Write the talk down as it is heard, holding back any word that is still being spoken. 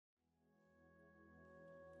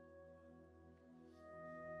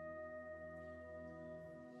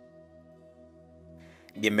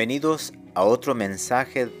Bienvenidos a otro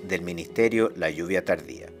mensaje del ministerio La Lluvia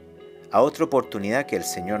Tardía, a otra oportunidad que el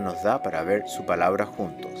Señor nos da para ver su palabra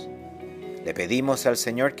juntos. Le pedimos al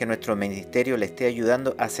Señor que nuestro ministerio le esté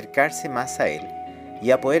ayudando a acercarse más a Él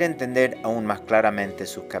y a poder entender aún más claramente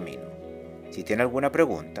sus caminos. Si tiene alguna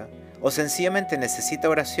pregunta o sencillamente necesita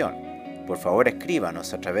oración, por favor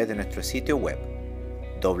escríbanos a través de nuestro sitio web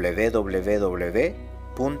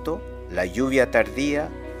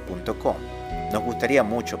www.layuviatardía.com. Nos gustaría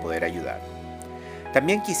mucho poder ayudar.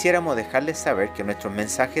 También quisiéramos dejarles saber que nuestros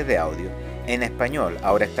mensajes de audio en español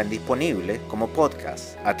ahora están disponibles como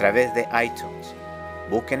podcast a través de iTunes.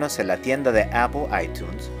 Búsquenos en la tienda de Apple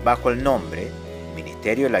iTunes bajo el nombre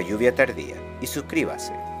Ministerio La Lluvia Tardía y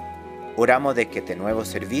suscríbase. Oramos de que este nuevo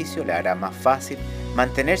servicio le hará más fácil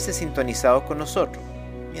mantenerse sintonizados con nosotros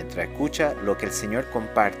mientras escucha lo que el Señor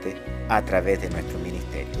comparte a través de nuestro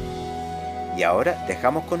ministerio. Y ahora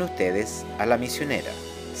dejamos con ustedes a la misionera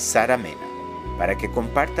Sara Mena para que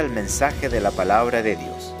comparta el mensaje de la palabra de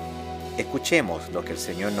Dios. Escuchemos lo que el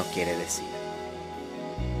Señor nos quiere decir.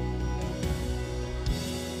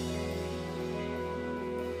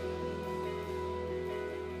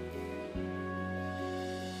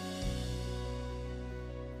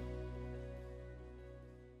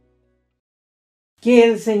 Que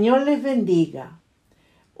el Señor les bendiga.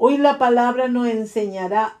 Hoy la palabra nos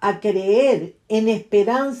enseñará a creer en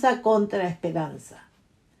esperanza contra esperanza.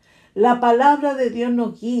 La palabra de Dios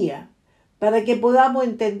nos guía para que podamos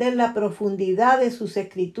entender la profundidad de sus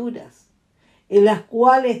escrituras, en las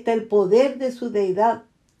cuales está el poder de su deidad,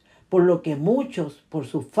 por lo que muchos, por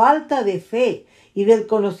su falta de fe y del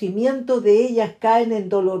conocimiento de ellas, caen en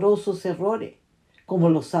dolorosos errores, como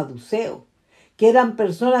los saduceos, que eran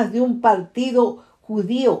personas de un partido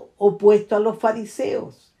judío opuesto a los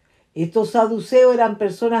fariseos. Estos saduceos eran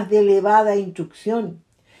personas de elevada instrucción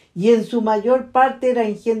y en su mayor parte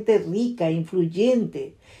eran gente rica,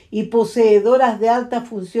 influyente y poseedoras de altas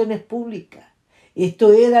funciones públicas.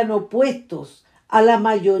 Estos eran opuestos a la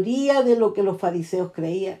mayoría de lo que los fariseos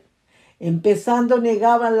creían. Empezando,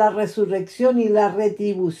 negaban la resurrección y la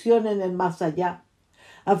retribución en el más allá,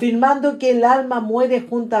 afirmando que el alma muere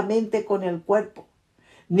juntamente con el cuerpo.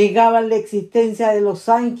 Negaban la existencia de los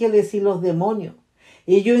ángeles y los demonios.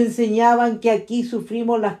 Ellos enseñaban que aquí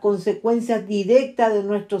sufrimos las consecuencias directas de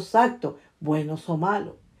nuestros actos, buenos o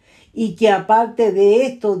malos, y que aparte de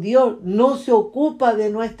esto Dios no se ocupa de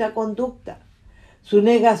nuestra conducta. Su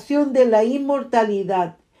negación de la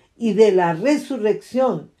inmortalidad y de la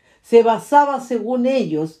resurrección se basaba, según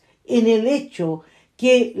ellos, en el hecho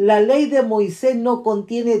que la ley de Moisés no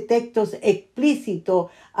contiene textos explícitos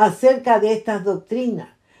acerca de estas doctrinas.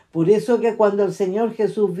 Por eso que cuando el Señor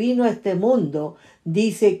Jesús vino a este mundo,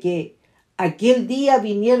 dice que aquel día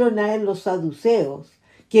vinieron a él los saduceos,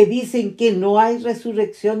 que dicen que no hay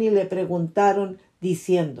resurrección, y le preguntaron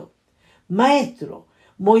diciendo: Maestro,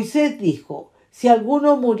 Moisés dijo, si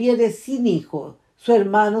alguno muriere sin hijo, su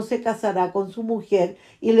hermano se casará con su mujer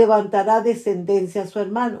y levantará descendencia a su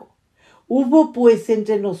hermano. Hubo pues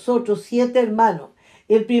entre nosotros 7 hermanos.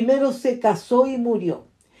 El primero se casó y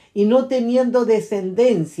murió, y no teniendo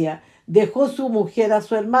descendencia, dejó su mujer a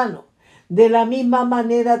su hermano. De la misma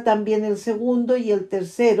manera también el segundo y el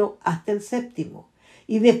tercero hasta el séptimo.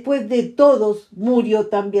 Y después de todos murió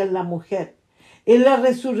también la mujer. En la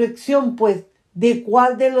resurrección, pues, ¿de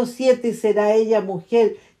cuál de los 7 será ella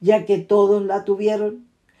mujer, ya que todos la tuvieron?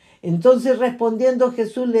 Entonces respondiendo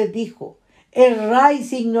Jesús les dijo: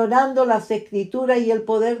 erráis ignorando las escrituras y el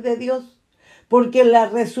poder de Dios, porque en la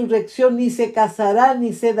resurrección ni se casarán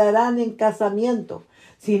ni se darán en casamiento,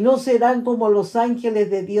 sino serán como los ángeles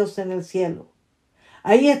de Dios en el cielo.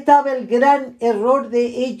 Ahí estaba el gran error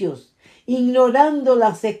de ellos, ignorando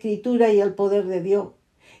las escrituras y el poder de Dios.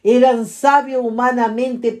 Eran sabios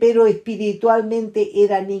humanamente, pero espiritualmente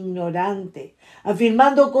eran ignorantes,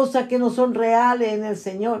 afirmando cosas que no son reales en el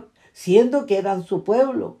Señor, siendo que eran su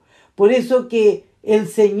pueblo. Por eso que el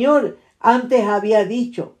Señor antes había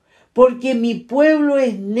dicho: porque mi pueblo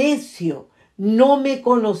es necio, no me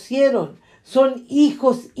conocieron, son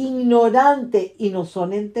hijos ignorantes y no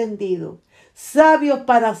son entendidos, sabios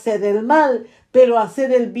para hacer el mal, pero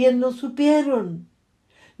hacer el bien no supieron.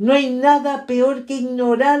 No hay nada peor que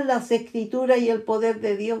ignorar las escrituras y el poder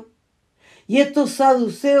de Dios. Y estos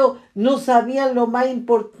saduceos no sabían lo más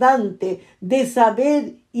importante de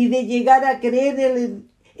saber y de llegar a creer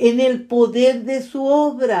en el poder de su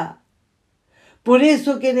obra. Por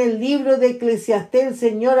eso que en el libro de Eclesiastés el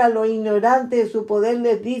Señor a los ignorantes de su poder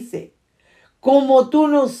les dice: como tú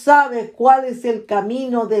no sabes cuál es el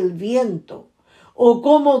camino del viento, o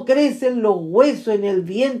cómo crecen los huesos en el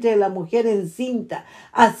vientre de la mujer encinta.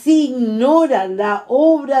 Así ignora la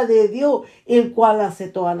obra de Dios, el cual hace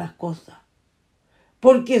todas las cosas.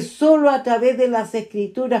 Porque solo a través de las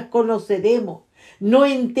Escrituras conoceremos, nos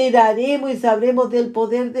enteraremos y sabremos del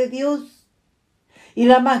poder de Dios. Y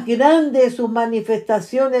la más grande de sus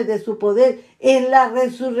manifestaciones de su poder es la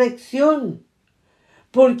resurrección.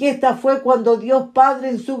 Porque esta fue cuando Dios Padre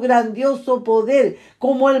en su grandioso poder,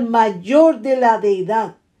 como el mayor de la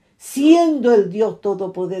deidad, siendo el Dios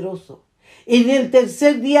Todopoderoso, en el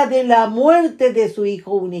tercer día de la muerte de su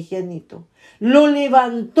Hijo unigénito, lo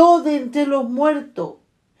levantó de entre los muertos.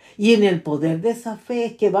 Y en el poder de esa fe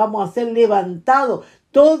es que vamos a ser levantados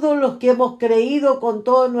todos los que hemos creído con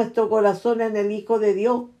todo nuestro corazón en el Hijo de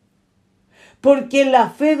Dios. Porque la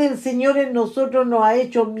fe del Señor en nosotros nos ha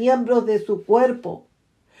hecho miembros de su cuerpo.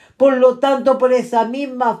 Por lo tanto, por esa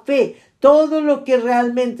misma fe, todos los que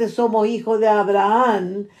realmente somos hijos de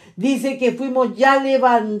Abraham, dice que fuimos ya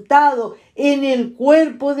levantados en el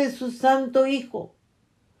cuerpo de su santo Hijo.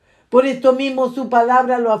 Por esto mismo su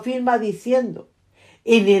palabra lo afirma diciendo,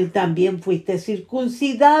 en él también fuiste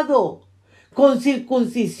circuncidado, con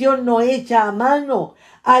circuncisión no hecha a mano,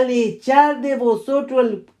 al echar de vosotros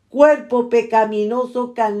el cuerpo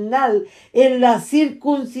pecaminoso carnal en la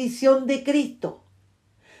circuncisión de Cristo,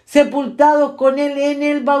 sepultados con él en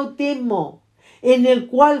el bautismo, en el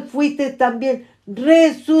cual fuiste también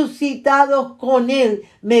resucitados con él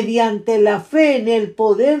mediante la fe en el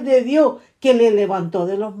poder de Dios que le levantó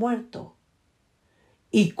de los muertos.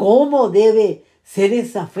 ¿Y cómo debe ser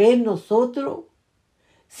esa fe en nosotros?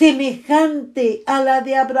 Semejante a la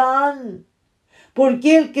de Abraham,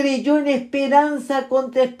 porque él creyó en esperanza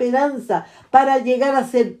contra esperanza para llegar a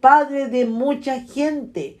ser padre de mucha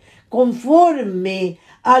gente, conforme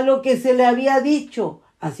a lo que se le había dicho,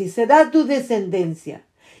 así será tu descendencia.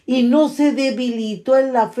 Y no se debilitó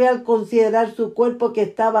en la fe al considerar su cuerpo que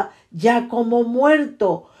estaba ya como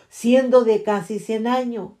muerto, siendo de casi 100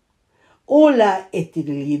 años. O la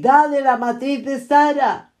esterilidad de la matriz de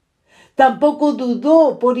Sara. Tampoco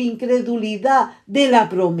dudó por incredulidad de la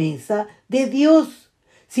promesa de Dios,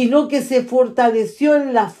 sino que se fortaleció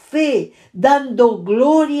en la fe, dando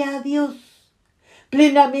gloria a Dios,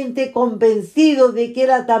 plenamente convencido de que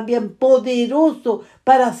era también poderoso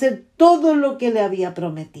para hacer todo lo que le había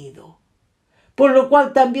prometido. Por lo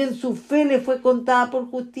cual también su fe le fue contada por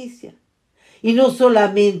justicia. Y no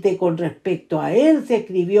solamente con respecto a él se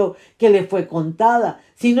escribió que le fue contada,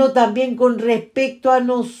 sino también con respecto a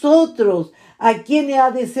nosotros, a quienes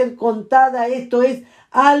ha de ser contada, esto es,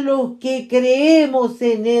 a los que creemos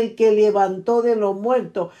en él que levantó de los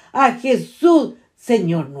muertos, a Jesús,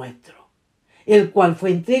 Señor nuestro, el cual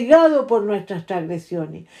fue entregado por nuestras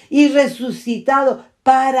transgresiones y resucitado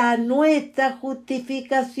para nuestra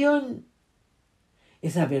justificación.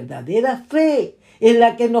 Esa verdadera fe es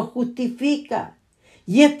la que nos justifica.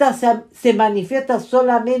 Y esta se manifiesta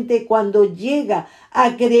solamente cuando llega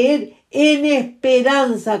a creer en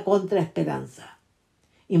esperanza contra esperanza.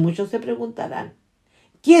 Y muchos se preguntarán,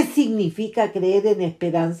 ¿qué significa creer en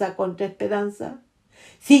esperanza contra esperanza?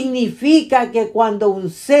 Significa que cuando un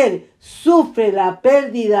ser sufre la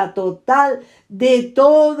pérdida total de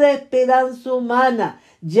toda esperanza humana,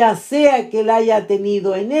 ya sea que la haya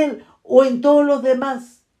tenido en él o en todos los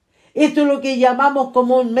demás, esto es lo que llamamos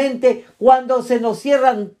comúnmente cuando se nos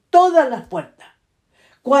cierran todas las puertas,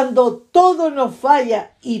 cuando todo nos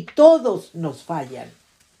falla y todos nos fallan.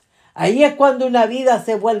 Ahí es cuando una vida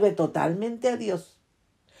se vuelve totalmente a Dios,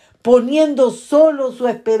 poniendo solo su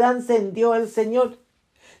esperanza en Dios el Señor,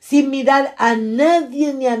 sin mirar a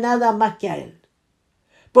nadie ni a nada más que a Él.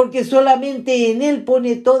 Porque solamente en Él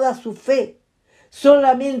pone toda su fe,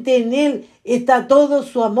 solamente en Él está todo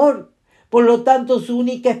su amor. Por lo tanto, su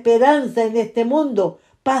única esperanza en este mundo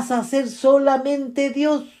pasa a ser solamente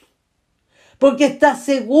Dios. Porque está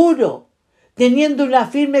seguro, teniendo una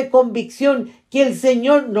firme convicción que el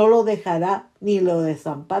Señor no lo dejará ni lo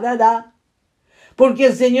desamparará. Porque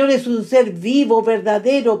el Señor es un ser vivo,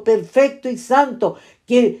 verdadero, perfecto y santo,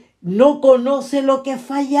 que no conoce lo que es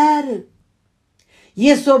fallar.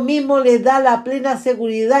 Y eso mismo le da la plena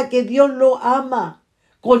seguridad que Dios lo ama,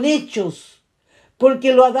 con hechos,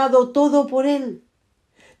 porque lo ha dado todo por él,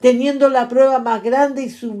 teniendo la prueba más grande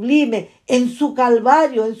y sublime en su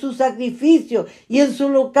calvario, en su sacrificio y en su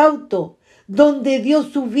holocausto, donde dio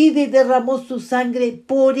su vida y derramó su sangre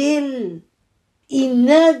por él. Y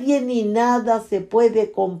nadie ni nada se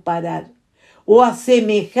puede comparar o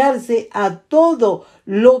asemejarse a todo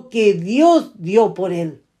lo que Dios dio por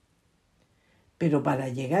él. Pero para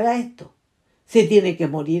llegar a esto, se tiene que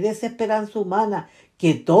morir esa esperanza humana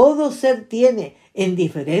que todo ser tiene en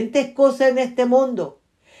diferentes cosas en este mundo.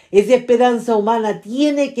 Esa esperanza humana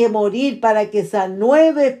tiene que morir para que esa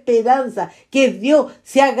nueva esperanza que es Dios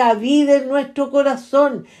se haga vida en nuestro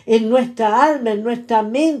corazón, en nuestra alma, en nuestra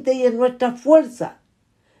mente y en nuestra fuerza.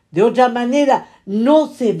 De otra manera, no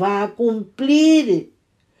se va a cumplir,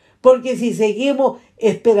 porque si seguimos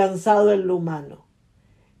esperanzados en lo humano,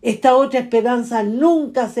 esta otra esperanza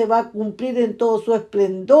nunca se va a cumplir en todo su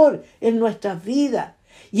esplendor en nuestras vidas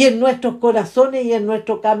y en nuestros corazones y en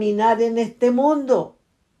nuestro caminar en este mundo.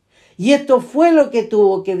 Y esto fue lo que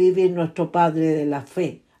tuvo que vivir nuestro padre de la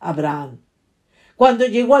fe, Abraham, cuando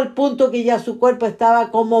llegó al punto que ya su cuerpo estaba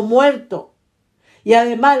como muerto. Y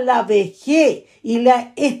además la vejez y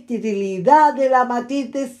la esterilidad de la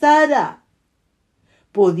matriz de Sara.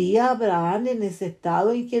 ¿Podía Abraham en ese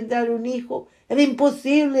estado engendrar un hijo? Era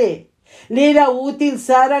imposible. ¿Le era útil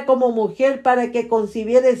Sara como mujer para que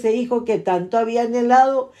concibiera ese hijo que tanto había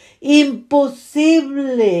anhelado?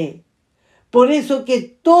 Imposible. Por eso que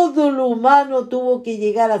todo lo humano tuvo que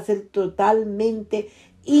llegar a ser totalmente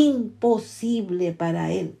imposible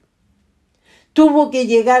para él. Tuvo que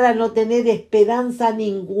llegar a no tener esperanza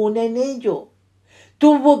ninguna en ello.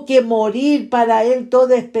 Tuvo que morir para él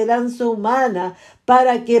toda esperanza humana,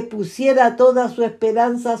 para que pusiera toda su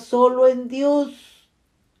esperanza solo en Dios.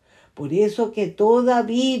 Por eso que toda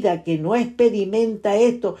vida que no experimenta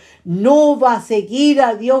esto, no va a seguir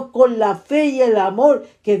a Dios con la fe y el amor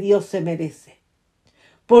que Dios se merece.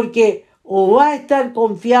 Porque o va a estar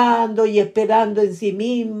confiando y esperando en sí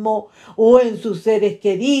mismo, o en sus seres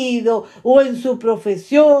queridos, o en su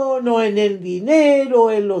profesión, o en el dinero,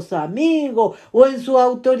 o en los amigos, o en sus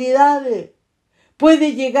autoridades.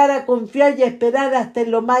 Puede llegar a confiar y a esperar hasta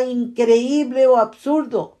en lo más increíble o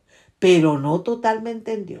absurdo, pero no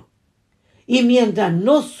totalmente en Dios. Y mientras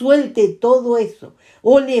no suelte todo eso,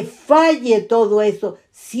 o le falle todo eso,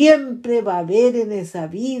 siempre va a haber en esa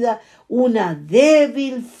vida una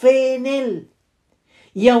débil fe en Él.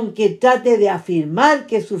 Y aunque trate de afirmar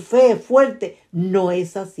que su fe es fuerte, no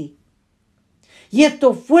es así. Y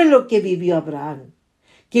esto fue lo que vivió Abraham,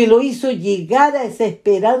 que lo hizo llegar a esa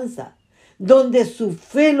esperanza, donde su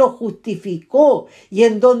fe lo justificó y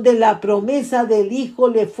en donde la promesa del Hijo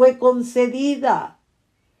le fue concedida.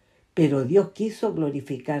 Pero Dios quiso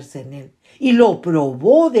glorificarse en él y lo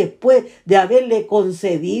probó después de haberle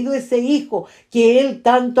concedido ese hijo que él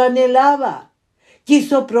tanto anhelaba.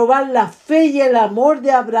 Quiso probar la fe y el amor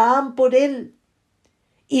de Abraham por él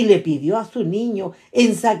y le pidió a su niño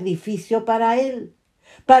en sacrificio para él,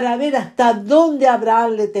 para ver hasta dónde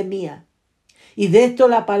Abraham le temía. Y de esto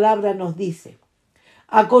la palabra nos dice: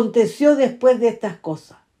 aconteció después de estas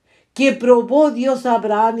cosas que probó Dios a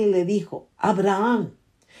Abraham y le dijo: Abraham.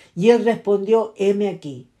 Y él respondió: heme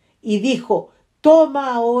aquí. Y dijo: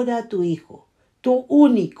 toma ahora tu hijo, tu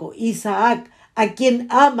único, Isaac, a quien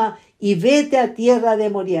ama, y vete a tierra de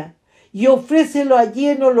Moriah, y ofrécelo allí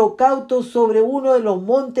en holocausto sobre uno de los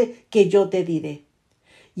montes que yo te diré.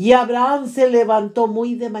 Y Abraham se levantó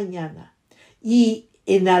muy de mañana, y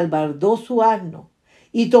enalbardó su asno,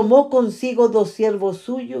 y tomó consigo 2 siervos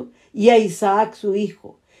suyos, y a Isaac su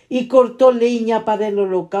hijo, y cortó leña para el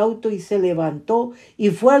holocausto, y se levantó, y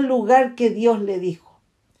fue al lugar que Dios le dijo.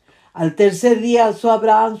 Al tercer día alzó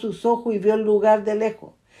Abraham sus ojos y vio el lugar de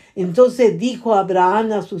lejos. Entonces dijo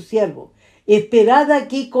Abraham a su siervo: esperad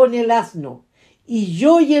aquí con el asno, y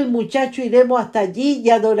yo y el muchacho iremos hasta allí y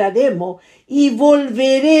adoraremos, y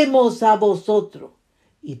volveremos a vosotros.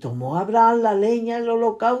 Y tomó Abraham la leña del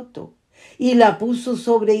holocausto, y la puso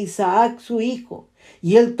sobre Isaac su hijo.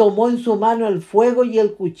 Y él tomó en su mano el fuego y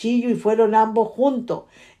el cuchillo, y fueron ambos juntos.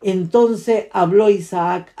 Entonces habló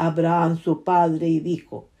Isaac a Abraham su padre y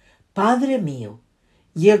dijo: Padre mío.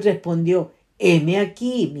 Y él respondió: heme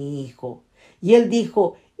aquí, mi hijo. Y él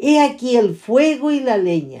dijo: he aquí el fuego y la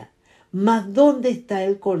leña, mas ¿dónde está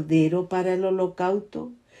el cordero para el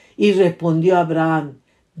holocausto? Y respondió Abraham: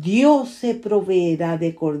 Dios se proveerá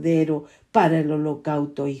de cordero para el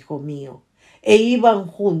holocausto, hijo mío. E iban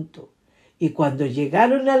juntos. Y cuando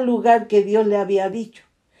llegaron al lugar que Dios le había dicho,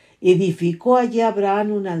 edificó allí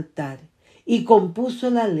Abraham un altar, y compuso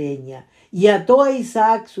la leña, y ató a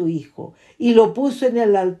Isaac su hijo, y lo puso en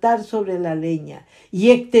el altar sobre la leña. Y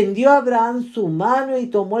extendió Abraham su mano y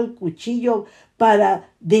tomó el cuchillo para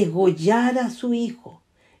degollar a su hijo.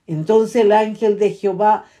 Entonces el ángel de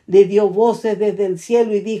Jehová le dio voces desde el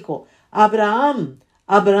cielo y dijo: Abraham,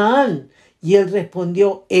 Abraham. Y él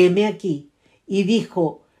respondió: heme aquí. Y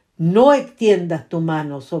dijo: no extiendas tu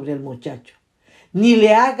mano sobre el muchacho, ni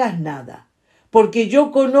le hagas nada, porque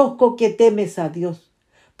yo conozco que temes a Dios,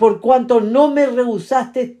 por cuanto no me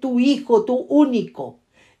rehusaste tu hijo, tu único.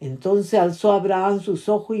 Entonces alzó Abraham sus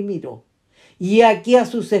ojos y miró. Y aquí a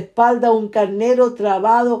sus espaldas un carnero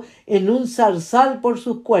trabado en un zarzal por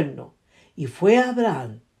sus cuernos. Y fue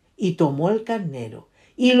Abraham y tomó el carnero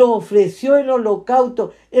y lo ofreció en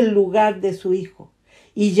holocausto en lugar de su hijo.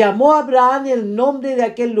 Y llamó a Abraham el nombre de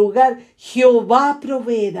aquel lugar, Jehová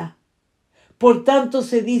proveerá. Por tanto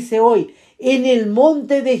se dice hoy, en el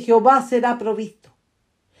monte de Jehová será provisto.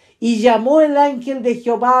 Y llamó el ángel de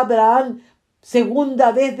Jehová a Abraham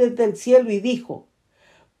segunda vez desde el cielo y dijo,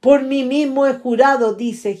 por mí mismo he jurado,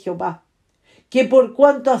 dice Jehová, que por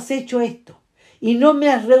cuanto has hecho esto, y no me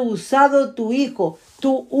has rehusado tu hijo,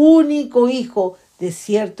 tu único hijo, de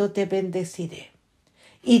cierto te bendeciré.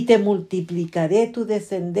 Y te multiplicaré tu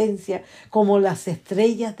descendencia como las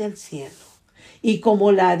estrellas del cielo, y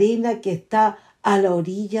como la arena que está a la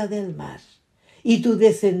orilla del mar. Y tu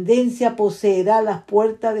descendencia poseerá las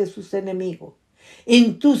puertas de sus enemigos.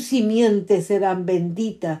 En tu simiente serán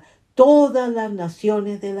benditas todas las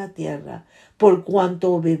naciones de la tierra, por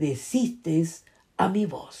cuanto obedeciste a mi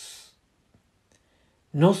voz.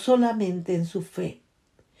 No solamente en su fe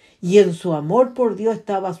y en su amor por Dios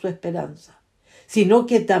estaba su esperanza, sino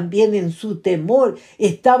que también en su temor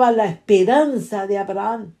estaba la esperanza de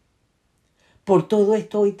Abraham. Por todo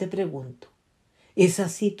esto hoy te pregunto, ¿es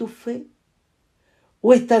así tu fe?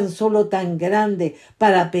 ¿O es tan solo tan grande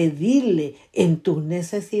para pedirle en tus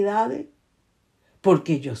necesidades?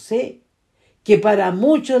 Porque yo sé que para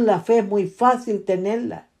muchos la fe es muy fácil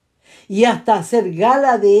tenerla y hasta hacer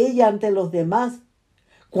gala de ella ante los demás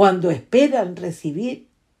cuando esperan recibir.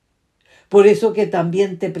 Por eso que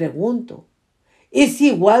también te pregunto, ¿es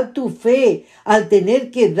igual tu fe al tener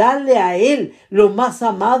que darle a Él lo más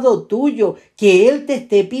amado tuyo que Él te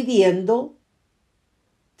esté pidiendo?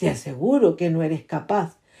 Te aseguro que no eres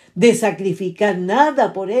capaz de sacrificar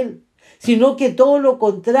nada por Él, sino que todo lo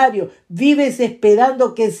contrario, vives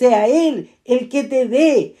esperando que sea Él el que te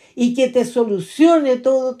dé y que te solucione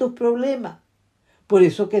todos tus problemas. Por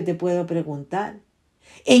eso que te puedo preguntar,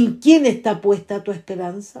 ¿en quién está puesta tu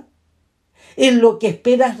esperanza? ¿En lo que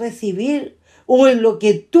esperas recibir o en lo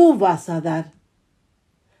que tú vas a dar?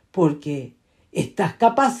 Porque estás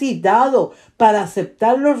capacitado para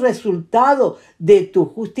aceptar los resultados de tu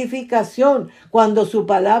justificación cuando su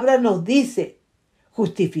palabra nos dice,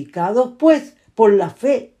 justificados pues por la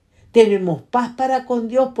fe, tenemos paz para con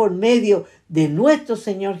Dios por medio de nuestro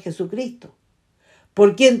Señor Jesucristo,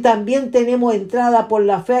 por quien también tenemos entrada por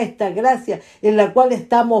la fe a esta gracia en la cual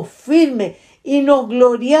estamos firmes y nos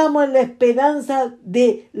gloriamos en la esperanza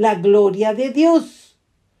de la gloria de Dios.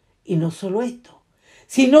 Y no solo esto,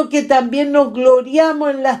 sino que también nos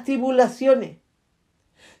gloriamos en las tribulaciones,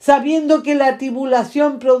 sabiendo que la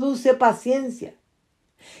tribulación produce paciencia,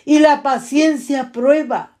 y la paciencia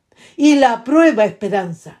prueba, y la prueba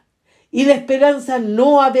esperanza, y la esperanza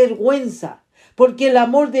no avergüenza, porque el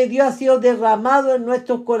amor de Dios ha sido derramado en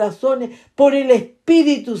nuestros corazones por el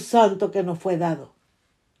Espíritu Santo que nos fue dado.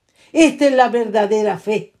 Esta es la verdadera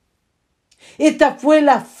fe. Esta fue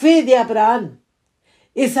la fe de Abraham.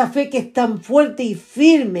 Esa fe que es tan fuerte y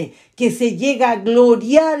firme que se llega a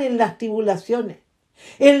gloriar en las tribulaciones,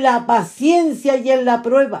 en la paciencia y en la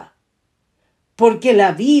prueba, porque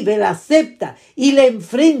la vive, la acepta y la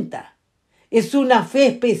enfrenta. Es una fe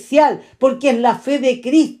especial porque es la fe de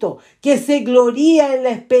Cristo que se gloría en la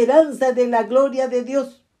esperanza de la gloria de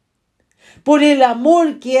Dios, por el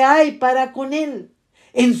amor que hay para con Él,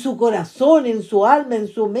 en su corazón, en su alma, en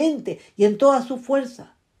su mente y en toda su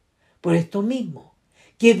fuerza. Por esto mismo,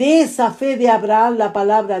 que de esa fe de Abraham la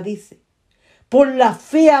palabra dice, por la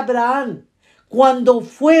fe Abraham, cuando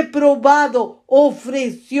fue probado,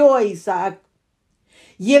 ofreció a Isaac.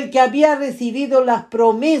 Y el que había recibido las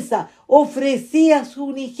promesas ofrecía a su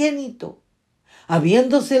unigénito,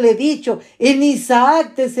 habiéndosele dicho, en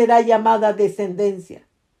Isaac te será llamada descendencia,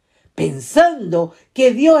 pensando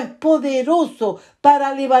que Dios es poderoso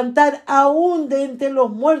para levantar aún de entre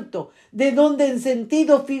los muertos, de donde en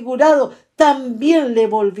sentido figurado también le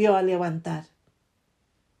volvió a levantar.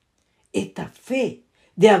 Esta fe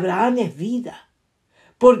de Abraham es vida,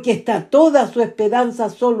 porque está toda su esperanza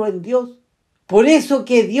solo en Dios. Por eso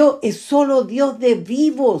que Dios es solo Dios de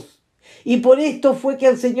vivos. Y por esto fue que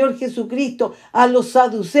el Señor Jesucristo a los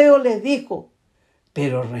saduceos les dijo,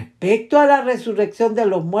 pero respecto a la resurrección de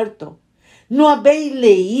los muertos, ¿no habéis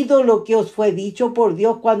leído lo que os fue dicho por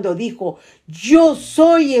Dios cuando dijo, yo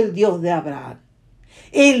soy el Dios de Abraham,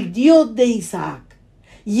 el Dios de Isaac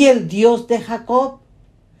y el Dios de Jacob?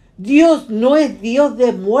 Dios no es Dios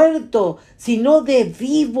de muertos, sino de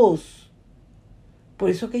vivos. Por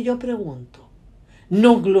eso que yo pregunto,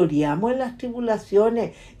 Nos gloriamos en las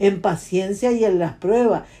tribulaciones, en paciencia y en las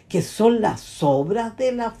pruebas, que son las obras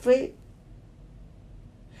de la fe.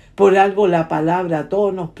 Por algo la palabra a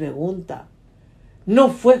todos nos pregunta, ¿no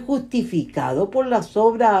fue justificado por las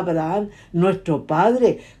obras Abraham, nuestro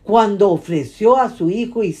padre, cuando ofreció a su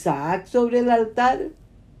hijo Isaac sobre el altar?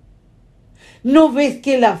 ¿No ves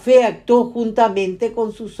que la fe actuó juntamente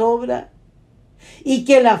con sus obras? ¿Y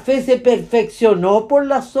que la fe se perfeccionó por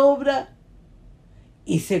las obras?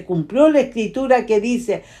 Y se cumplió la escritura que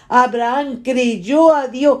dice, Abraham creyó a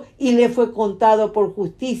Dios y le fue contado por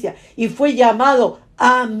justicia y fue llamado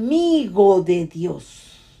amigo de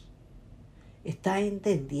Dios. ¿Estás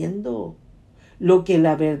entendiendo lo que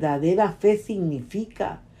la verdadera fe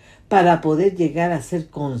significa para poder llegar a ser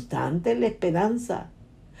constante en la esperanza?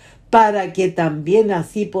 Para que también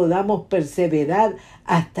así podamos perseverar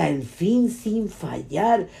hasta el fin sin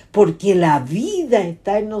fallar, porque la vida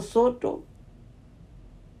está en nosotros.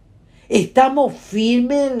 Estamos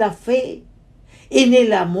firmes en la fe, en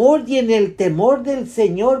el amor y en el temor del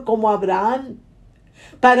Señor como Abraham,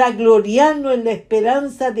 para gloriarnos en la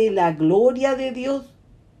esperanza de la gloria de Dios.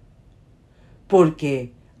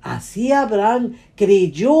 Porque así Abraham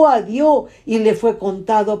creyó a Dios y le fue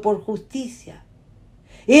contado por justicia.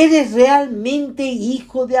 ¿Eres realmente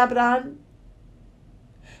hijo de Abraham?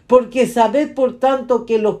 Porque sabed por tanto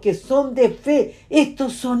que los que son de fe,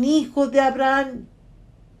 estos son hijos de Abraham.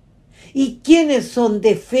 ¿Y quiénes son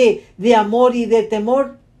de fe, de amor y de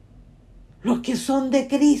temor? Los que son de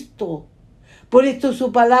Cristo. Por esto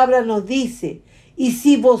su palabra nos dice, y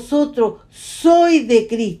si vosotros sois de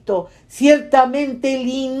Cristo, ciertamente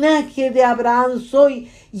linaje de Abraham sois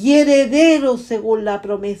y herederos según la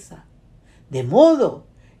promesa. De modo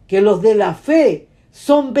que los de la fe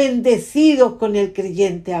son bendecidos con el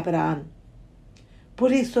creyente Abraham.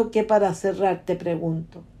 Por eso que para cerrar te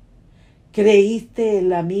pregunto, ¿creíste en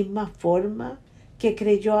la misma forma que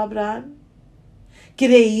creyó Abraham?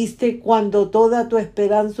 ¿Creíste cuando toda tu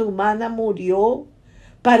esperanza humana murió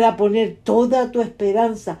para poner toda tu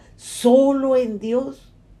esperanza solo en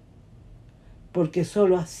Dios? Porque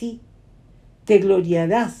solo así te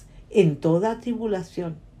gloriarás en toda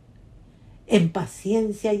tribulación, en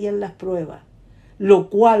paciencia y en las pruebas, lo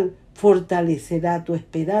cual fortalecerá tu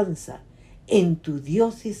esperanza en tu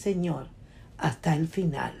Dios y Señor hasta el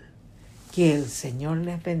final. Que el Señor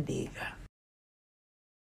les bendiga.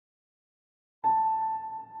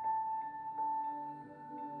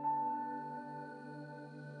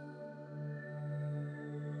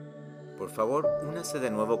 Por favor, únase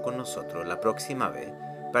de nuevo con nosotros la próxima vez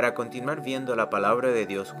para continuar viendo la palabra de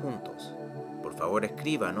Dios juntos. Por favor,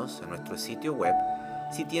 escríbanos en nuestro sitio web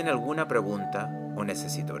si tiene alguna pregunta o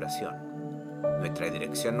necesita oración. Nuestra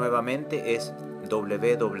dirección nuevamente es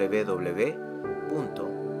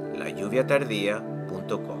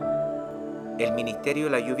www.layuviatardía.com. El Ministerio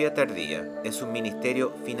La Lluvia Tardía es un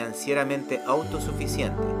ministerio financieramente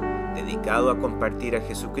autosuficiente, dedicado a compartir a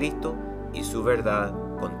Jesucristo y su verdad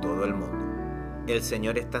con todo el mundo. El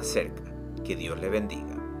Señor está cerca. Que Dios le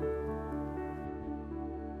bendiga.